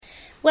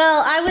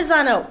Well, I was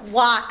on a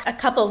walk a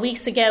couple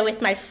weeks ago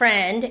with my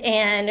friend,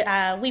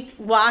 and we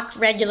walk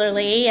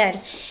regularly,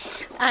 and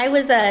I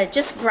was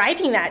just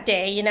griping that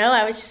day,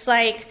 I was just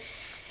like,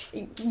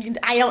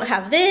 I don't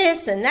have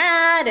this and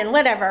that and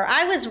whatever.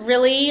 I was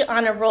really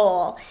on a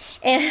roll.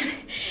 And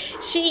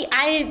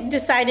I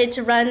decided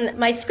to run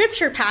my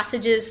scripture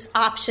passages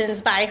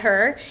options by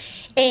her.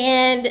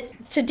 And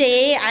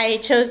today I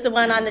chose the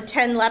one on the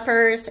 10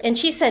 lepers, and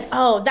she said,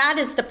 oh, that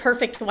is the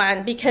perfect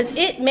one because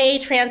it may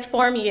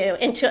transform you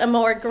into a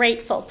more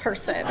grateful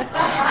person.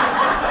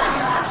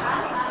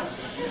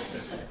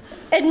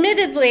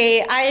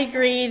 Admittedly, I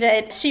agree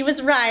that she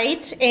was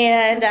right,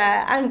 and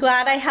I'm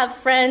glad I have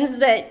friends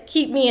that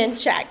keep me in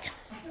check.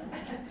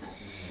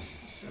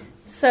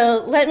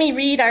 So let me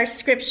read our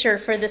scripture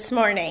for this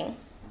morning.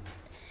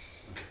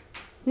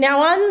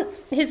 Now on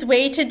his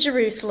way to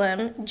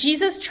Jerusalem,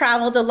 Jesus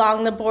traveled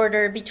along the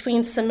border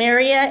between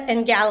Samaria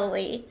and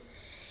Galilee.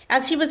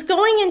 As he was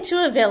going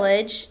into a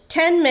village,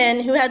 10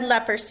 men who had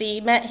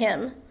leprosy met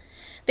him.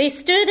 They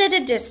stood at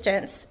a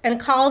distance and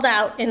called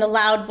out in a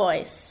loud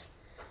voice,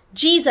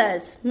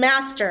 Jesus,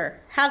 Master,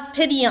 have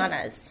pity on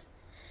us.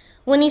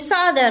 When he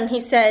saw them, he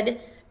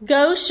said,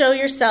 Go show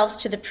yourselves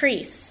to the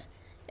priests.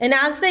 And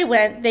as they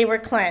went, they were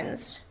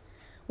cleansed.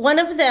 One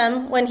of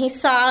them, when he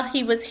saw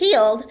he was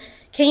healed,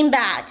 came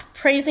back,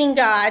 praising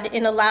God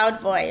in a loud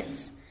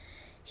voice.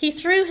 He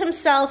threw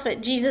himself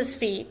at Jesus'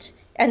 feet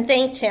and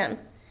thanked him,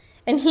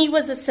 and he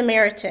was a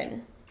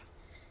Samaritan.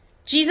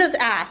 Jesus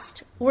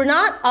asked, Were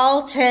not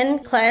all 10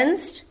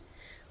 cleansed?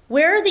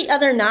 Where are the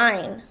other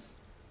 9?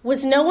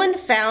 Was no one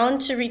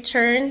found to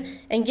return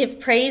and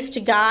give praise to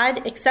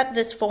God except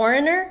this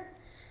foreigner?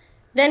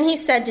 Then he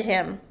said to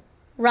him,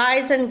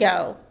 Rise and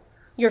go.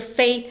 Your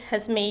faith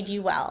has made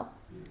you well.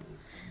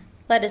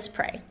 Let us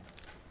pray.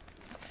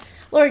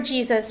 Lord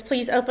Jesus,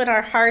 please open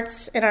our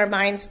hearts and our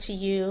minds to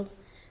you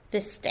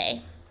this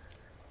day.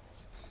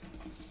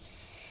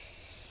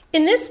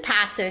 In this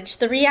passage,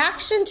 the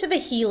reaction to the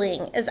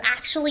healing is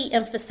actually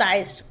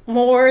emphasized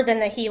more than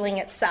the healing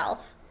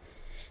itself.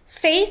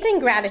 Faith and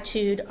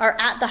gratitude are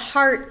at the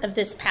heart of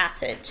this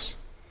passage.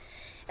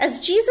 As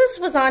Jesus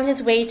was on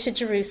his way to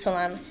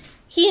Jerusalem,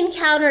 he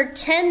encountered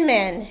 10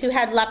 men who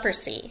had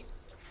leprosy.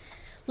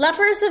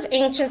 Lepers of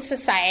ancient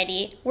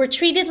society were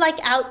treated like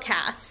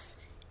outcasts,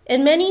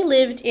 and many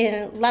lived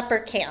in leper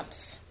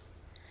camps.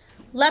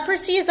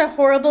 Leprosy is a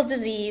horrible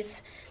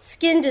disease,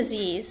 skin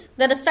disease,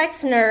 that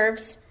affects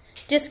nerves,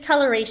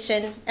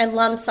 discoloration, and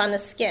lumps on the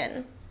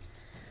skin.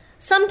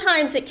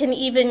 Sometimes it can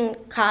even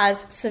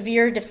cause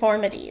severe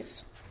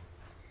deformities.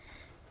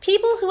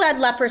 People who had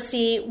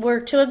leprosy were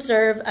to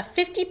observe a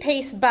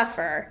 50-pace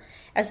buffer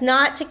as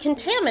not to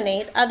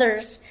contaminate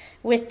others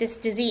with this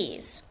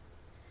disease.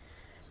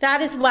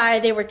 That is why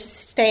they were to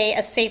stay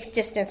a safe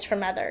distance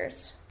from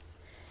others.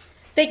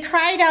 They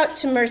cried out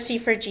to mercy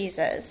for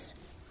Jesus,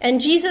 and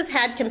Jesus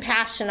had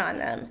compassion on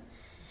them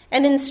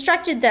and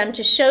instructed them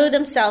to show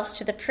themselves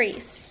to the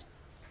priests.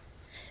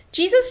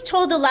 Jesus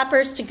told the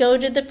lepers to go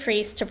to the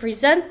priest to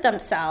present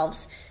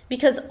themselves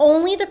because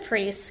only the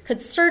priests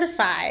could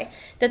certify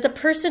that the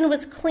person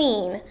was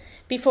clean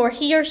before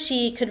he or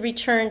she could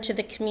return to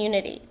the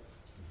community.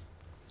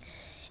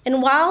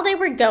 And while they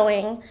were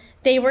going,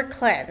 they were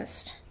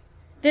cleansed.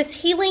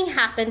 This healing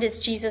happened as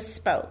Jesus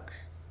spoke.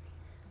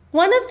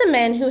 One of the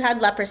men who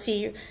had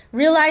leprosy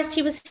realized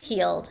he was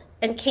healed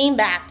and came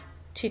back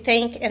to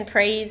thank and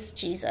praise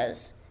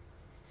Jesus.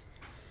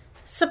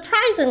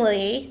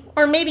 Surprisingly,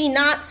 or maybe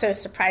not so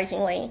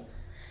surprisingly,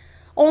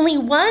 only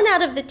 1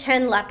 out of the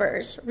 10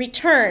 lepers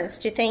returns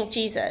to thank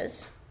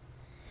Jesus.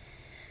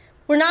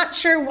 We're not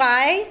sure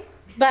why,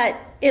 but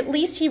at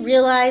least he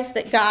realized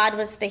that God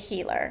was the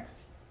healer.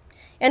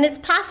 And it's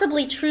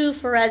possibly true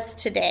for us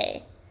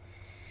today.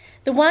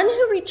 The one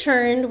who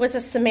returned was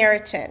a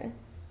Samaritan,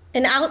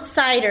 an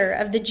outsider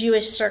of the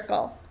Jewish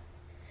circle.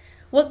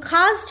 What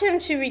caused him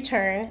to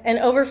return and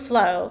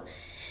overflow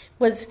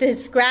was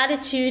his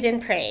gratitude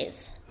and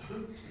praise.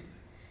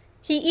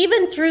 He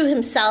even threw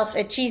himself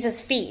at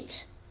Jesus'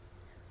 feet.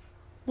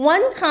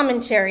 One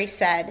commentary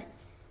said,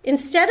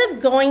 instead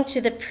of going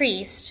to the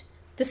priest,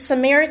 the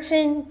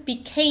Samaritan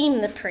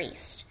became the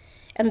priest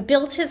and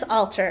built his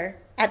altar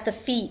at the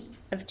feet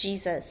of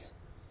Jesus.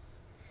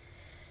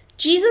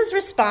 Jesus'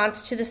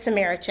 response to the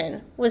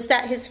Samaritan was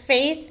that his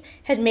faith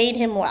had made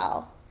him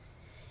well.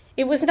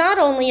 It was not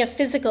only a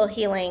physical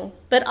healing,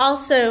 but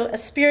also a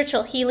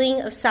spiritual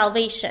healing of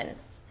salvation.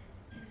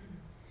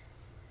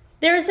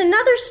 There is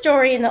another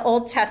story in the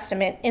Old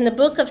Testament, in the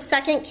book of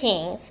 2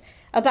 Kings,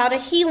 about a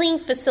healing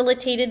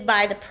facilitated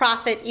by the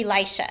prophet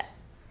Elisha.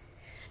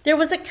 There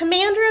was a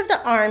commander of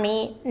the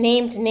army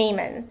named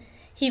Naaman.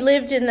 He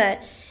lived in the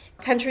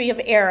country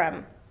of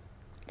Aram.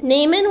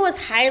 Naaman was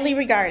highly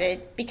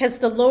regarded because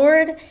the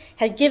Lord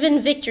had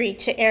given victory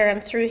to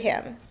Aram through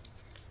him.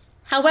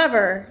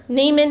 However,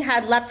 Naaman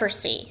had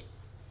leprosy.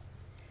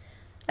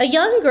 A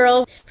young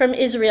girl from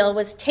Israel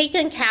was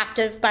taken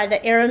captive by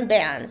the Aram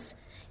bands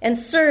and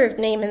served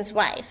Naaman's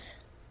wife.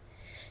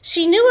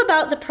 She knew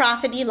about the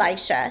prophet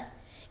Elisha,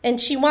 and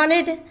she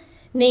wanted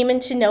Naaman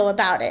to know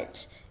about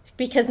it,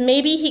 because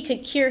maybe he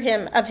could cure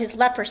him of his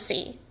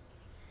leprosy.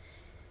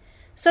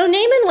 So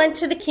Naaman went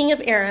to the king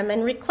of Aram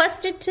and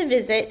requested to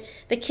visit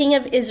the king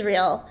of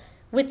Israel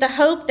with the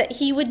hope that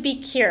he would be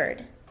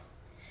cured.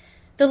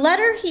 The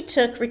letter he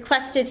took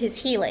requested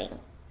his healing.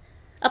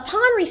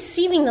 Upon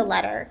receiving the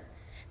letter,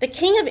 the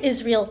king of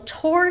Israel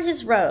tore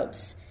his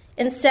robes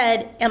and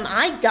said, "Am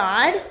I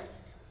God?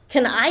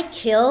 Can I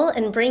kill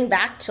and bring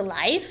back to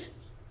life?"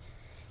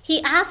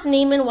 He asked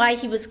Naaman why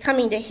he was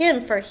coming to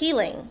him for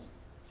healing.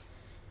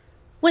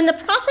 When the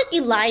prophet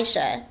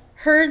Elijah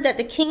heard that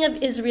the king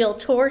of Israel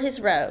tore his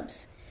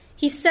robes,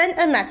 he sent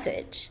a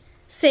message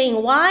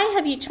saying, "Why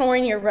have you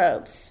torn your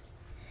robes?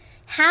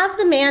 Have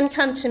the man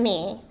come to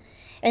me,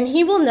 and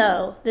he will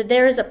know that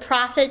there is a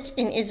prophet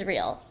in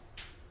Israel."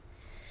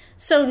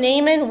 So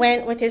Naaman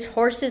went with his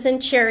horses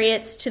and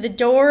chariots to the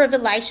door of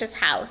Elisha's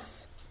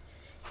house.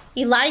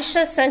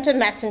 Elisha sent a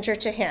messenger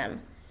to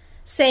him,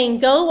 saying,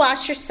 "Go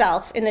wash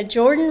yourself in the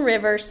Jordan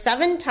River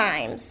 7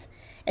 times,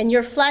 and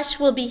your flesh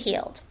will be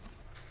healed."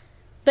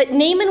 But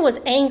Naaman was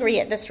angry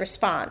at this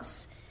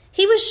response.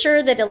 He was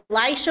sure that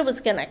Elisha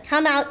was going to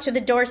come out to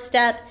the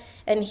doorstep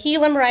and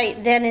heal him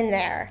right then and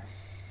there.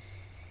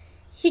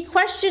 He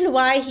questioned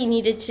why he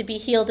needed to be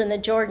healed in the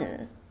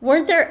Jordan.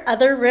 Weren't there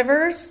other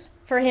rivers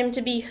for him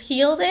to be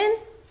healed in?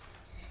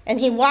 And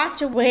he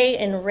walked away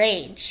in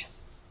rage.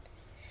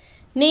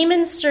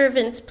 Naaman's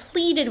servants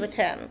pleaded with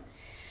him,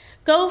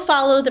 "Go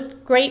follow the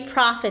great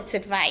prophet's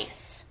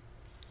advice."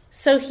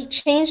 So he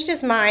changed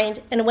his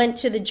mind and went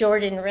to the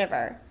Jordan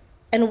River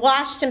and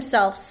washed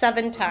himself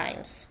 7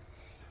 times,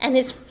 and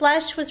his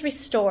flesh was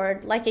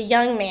restored like a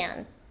young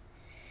man.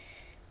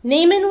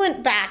 Naaman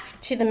went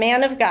back to the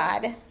man of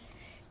God,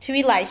 to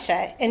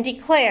Elisha, and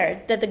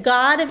declared that the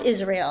God of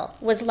Israel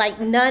was like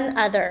none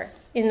other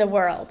in the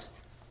world.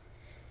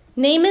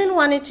 Naaman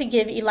wanted to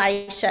give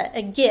Elisha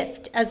a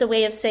gift as a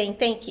way of saying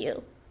thank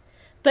you,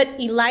 but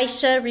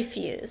Elisha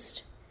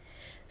refused.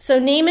 So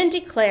Naaman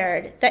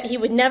declared that he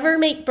would never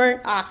make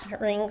burnt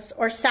offerings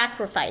or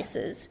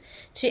sacrifices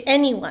to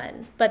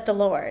anyone but the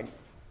Lord.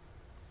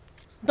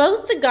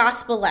 Both the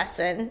gospel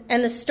lesson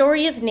and the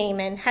story of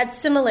Naaman had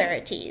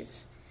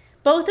similarities.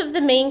 Both of the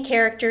main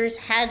characters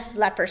had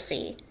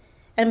leprosy,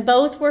 and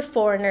both were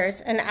foreigners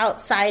and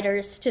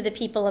outsiders to the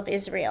people of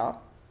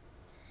Israel.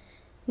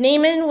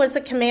 Naaman was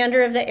a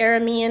commander of the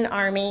Aramean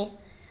army,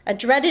 a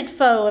dreaded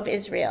foe of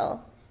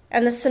Israel,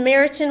 and the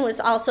Samaritan was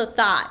also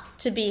thought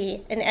to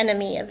be an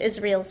enemy of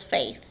Israel's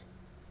faith.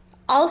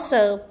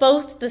 Also,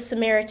 both the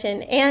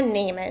Samaritan and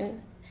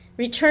Naaman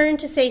returned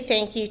to say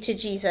thank you to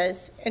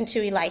Jesus and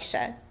to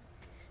Elisha.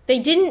 They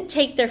didn't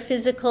take their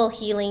physical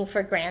healing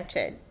for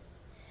granted.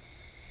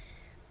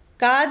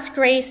 God's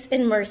grace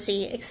and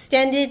mercy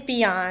extended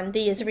beyond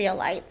the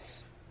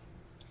Israelites.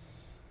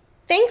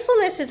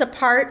 Thankfulness is a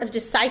part of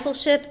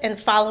discipleship and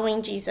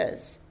following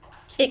Jesus.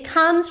 It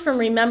comes from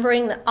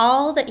remembering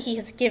all that he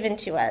has given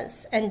to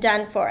us and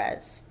done for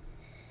us.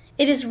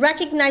 It is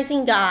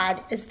recognizing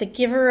God as the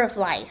giver of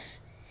life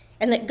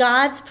and that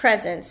God's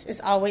presence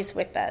is always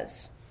with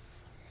us.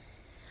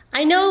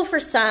 I know for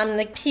some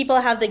that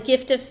people have the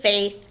gift of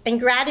faith and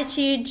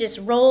gratitude just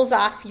rolls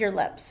off your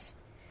lips.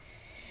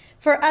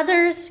 For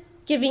others,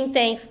 giving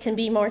thanks can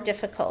be more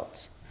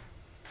difficult.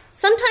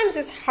 Sometimes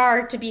it's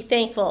hard to be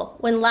thankful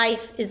when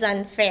life is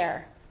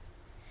unfair.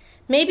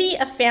 Maybe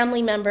a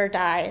family member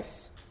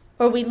dies,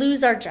 or we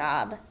lose our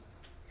job.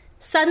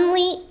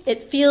 Suddenly,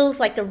 it feels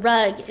like the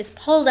rug is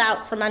pulled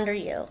out from under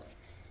you.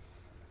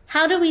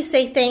 How do we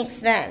say thanks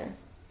then?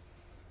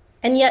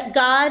 And yet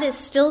God is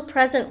still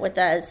present with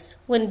us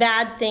when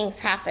bad things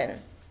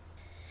happen.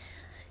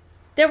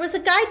 There was a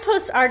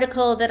Guidepost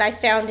article that I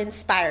found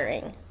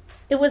inspiring.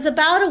 It was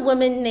about a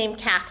woman named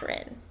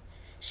Catherine.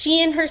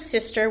 She and her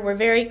sister were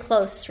very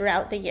close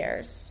throughout the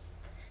years.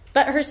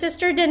 But her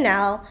sister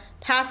Danelle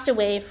passed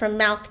away from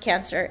mouth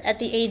cancer at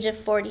the age of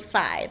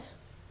 45.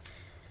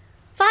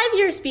 5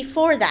 years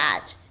before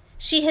that,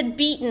 she had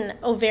beaten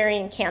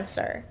ovarian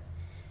cancer,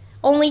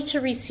 only to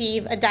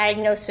receive a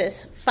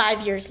diagnosis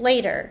 5 years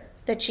later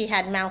that she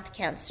had mouth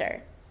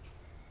cancer.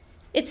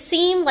 It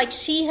seemed like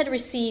she had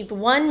received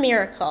one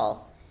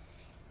miracle,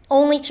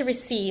 only to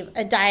receive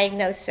a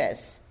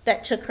diagnosis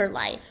that took her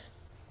life.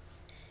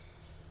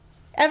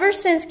 Ever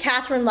since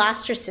Catherine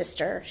lost her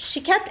sister,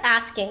 she kept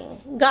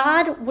asking,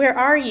 "God, where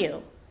are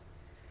you?"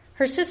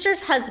 Her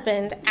sister's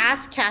husband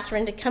asked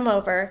Catherine to come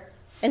over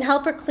and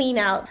help her clean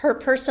out her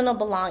personal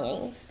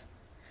belongings.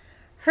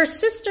 Her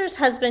sister's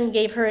husband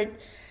gave her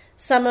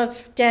some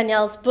of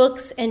Danielle's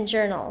books and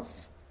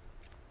journals.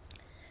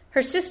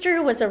 Her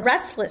sister was a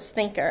restless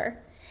thinker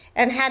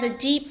and had a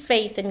deep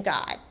faith in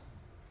God.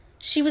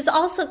 She was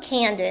also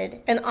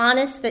candid and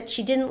honest that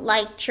she didn't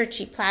like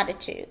churchy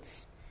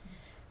platitudes.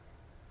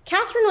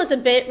 Catherine was a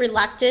bit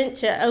reluctant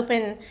to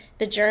open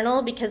the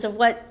journal because of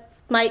what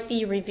might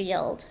be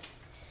revealed.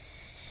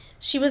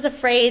 She was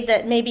afraid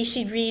that maybe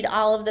she'd read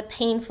all of the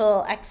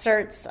painful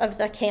excerpts of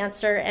the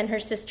cancer and her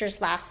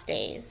sister's last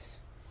days.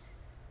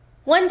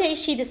 One day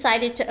she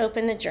decided to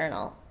open the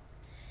journal.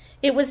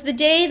 It was the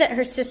day that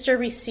her sister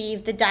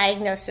received the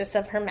diagnosis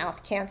of her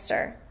mouth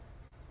cancer.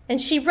 And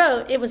she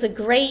wrote, it was a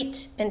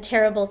great and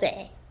terrible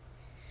day.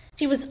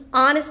 She was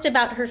honest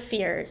about her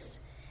fears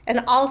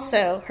and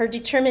also her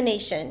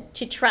determination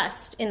to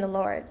trust in the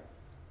Lord.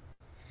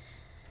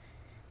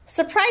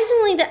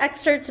 Surprisingly, the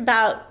excerpts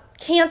about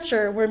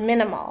cancer were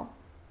minimal.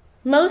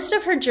 Most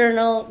of her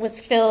journal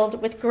was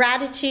filled with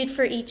gratitude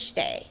for each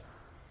day,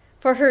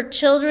 for her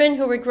children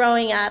who were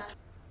growing up,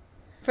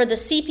 for the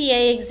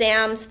CPA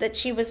exams that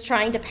she was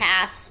trying to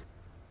pass,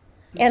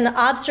 and the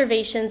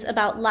observations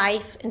about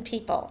life and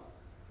people.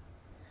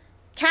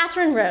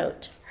 Catherine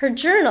wrote, her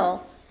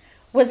journal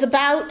was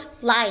about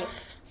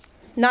life,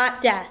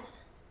 not death.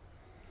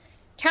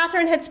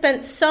 Catherine had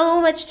spent so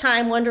much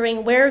time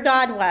wondering where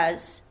God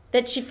was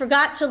that she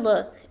forgot to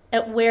look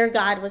at where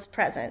God was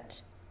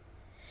present.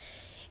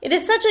 It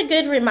is such a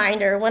good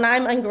reminder when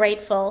I'm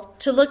ungrateful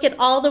to look at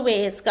all the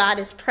ways God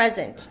is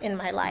present in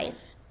my life.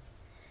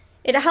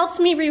 It helps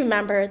me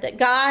remember that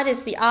God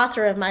is the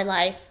author of my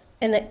life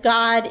and that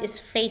God is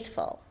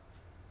faithful.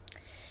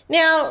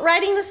 Now,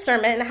 writing this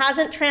sermon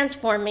hasn't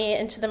transformed me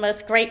into the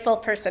most grateful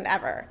person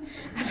ever,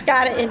 I've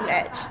got to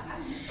admit.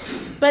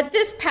 But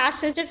this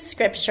passage of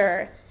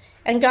Scripture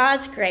and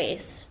God's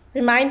grace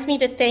reminds me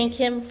to thank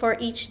Him for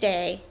each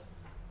day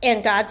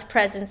and God's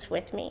presence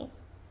with me.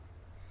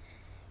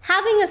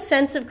 Having a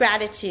sense of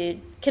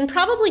gratitude can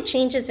probably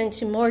change us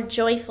into more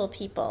joyful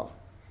people.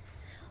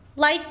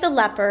 Like the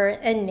leper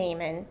and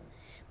Naaman,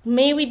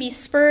 may we be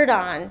spurred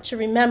on to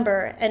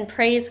remember and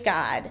praise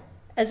God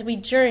as we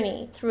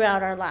journey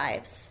throughout our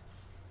lives.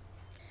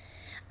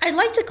 I'd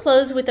like to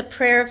close with a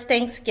prayer of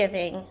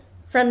thanksgiving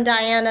from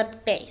Diana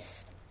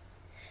Bass.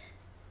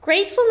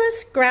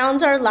 Gratefulness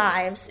grounds our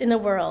lives in the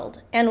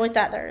world and with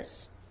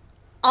others,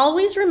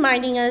 always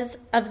reminding us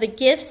of the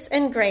gifts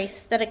and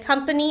grace that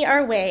accompany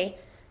our way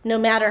no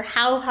matter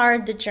how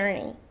hard the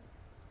journey.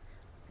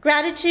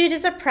 Gratitude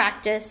is a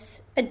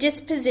practice, a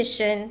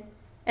disposition,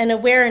 an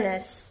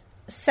awareness,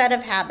 a set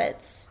of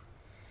habits.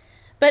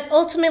 But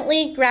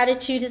ultimately,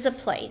 gratitude is a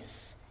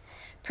place,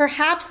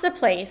 perhaps the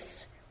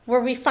place where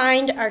we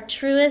find our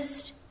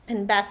truest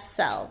and best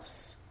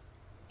selves.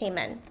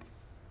 Amen.